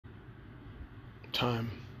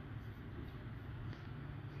Time.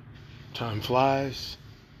 Time flies.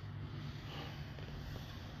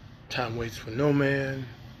 Time waits for no man.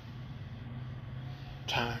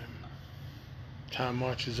 Time. Time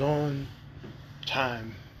marches on.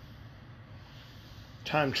 Time.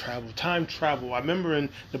 Time travel. Time travel. I remember in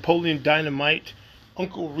Napoleon Dynamite,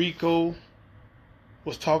 Uncle Rico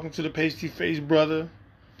was talking to the pasty-faced brother,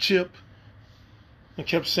 Chip, and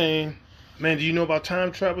kept saying, "Man, do you know about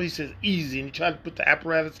time travel?" He says, "Easy." And he tried to put the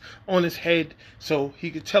apparatus on his head so he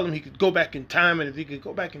could tell him he could go back in time. And if he could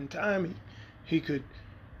go back in time, he could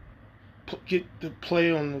get to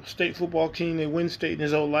play on the state football team. They win state, and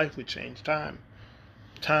his whole life would change. Time.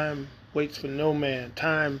 Time waits for no man.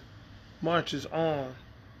 Time marches on.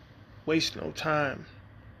 Waste no time.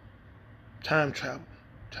 Time travel.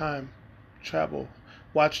 Time travel.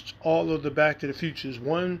 Watched all of the Back to the Futures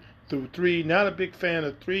 1 through 3. Not a big fan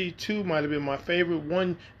of 3. 2 might have been my favorite.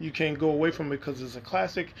 1 you can't go away from because it's a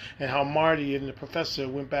classic, and how Marty and the professor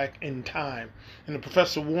went back in time. And the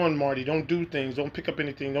professor warned Marty, don't do things, don't pick up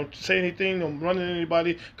anything, don't say anything, don't run into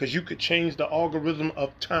anybody, because you could change the algorithm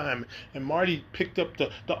of time. And Marty picked up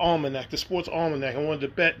the almanac, the sports almanac, and wanted to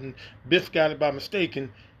bet, and Biff got it by mistake, and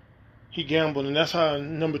he gambled. And that's how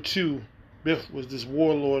number 2, Biff was this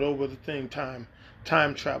warlord over the thing, time.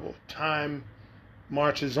 Time travel. Time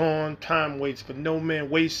marches on. Time waits for no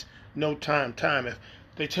man. Waste no time. Time. If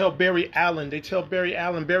they tell Barry Allen Barry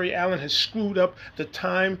Allen has screwed up the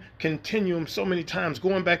time continuum so many times,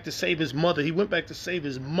 going back to save his mother. He went back to save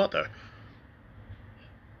his mother.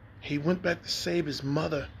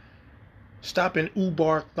 Stopping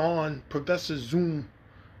Ubar Thon, Professor Zoom,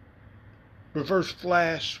 Reverse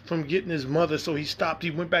Flash from getting his mother, so he stopped.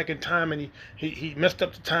 He went back in time, and he messed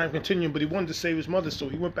up the time continuum, but he wanted to save his mother, so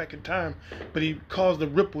he went back in time, but he caused a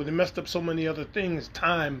ripple, and he messed up so many other things.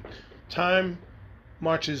 Time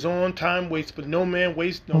marches on. Time waits for no man.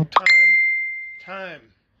 Waste no time.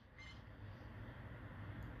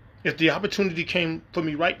 If the opportunity came for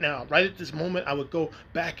me right now, right at this moment, I would go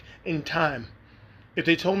back in time. If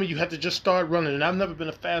they told me you had to just start running, and I've never been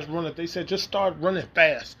a fast runner, if they said just start running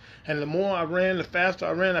fast, and the more I ran, the faster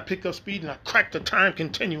I ran, I picked up speed, and I cracked the time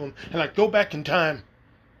continuum, and I'd go back in time.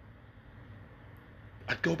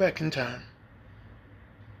 And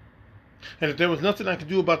if there was nothing I could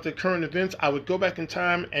do about the current events, I would go back in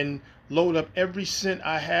time and load up every cent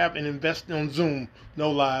I have and invest on Zoom.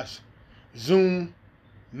 No lies. Zoom,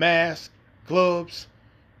 masks, gloves,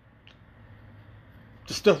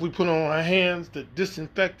 the stuff we put on our hands, the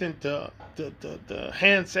disinfectant, the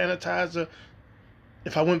hand sanitizer.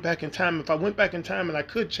 If I went back in time and I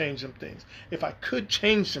could change some things,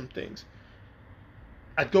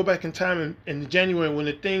 I'd go back in time in January when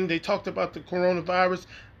they talked about the coronavirus.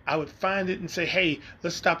 I would find it and say, hey,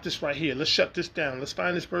 let's stop this right here. Let's shut this down. Let's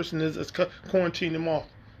find this person. Let's quarantine them off.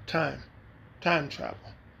 Time travel.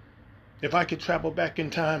 If I could travel back in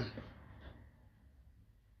time,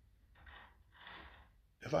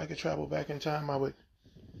 I would.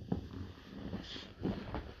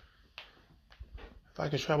 If I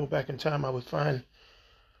could travel back in time, I would find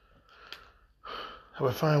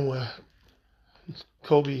where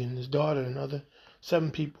Kobe and his daughter and other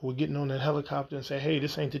 7 people were getting on that helicopter and say, hey,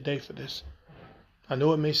 this ain't the day for this. I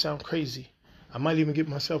know it may sound crazy. I might even get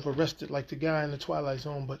myself arrested like the guy in the Twilight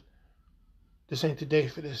Zone, but this ain't the day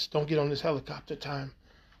for this. Don't get on this helicopter. Time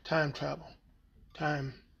travel.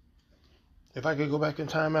 Time. If I could go back in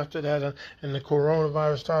time after that and the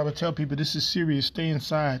coronavirus started, I would tell people this is serious. Stay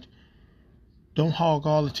inside. Don't hog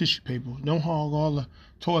all the tissue paper. Don't hog all the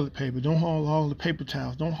toilet paper. Don't hog all the paper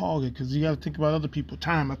towels. Don't hog it, because you got to think about other people.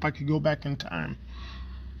 Time. If I could go back in time.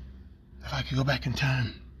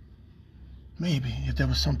 Maybe if there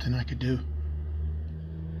was something I could do.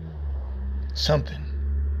 Something.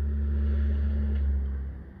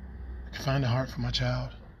 I could find a heart for my child.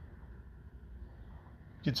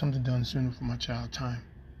 Get something done sooner for my child. Time.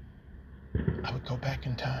 I would go back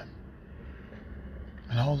in time.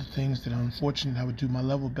 And all the things that are unfortunate, I would do my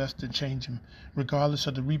level best to change them, regardless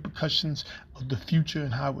of the repercussions of the future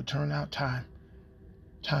and how it would turn out. Time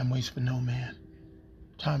waits for no man.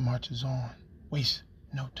 Time marches on. Waste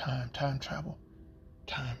no time. Time travel.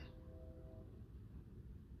 Time.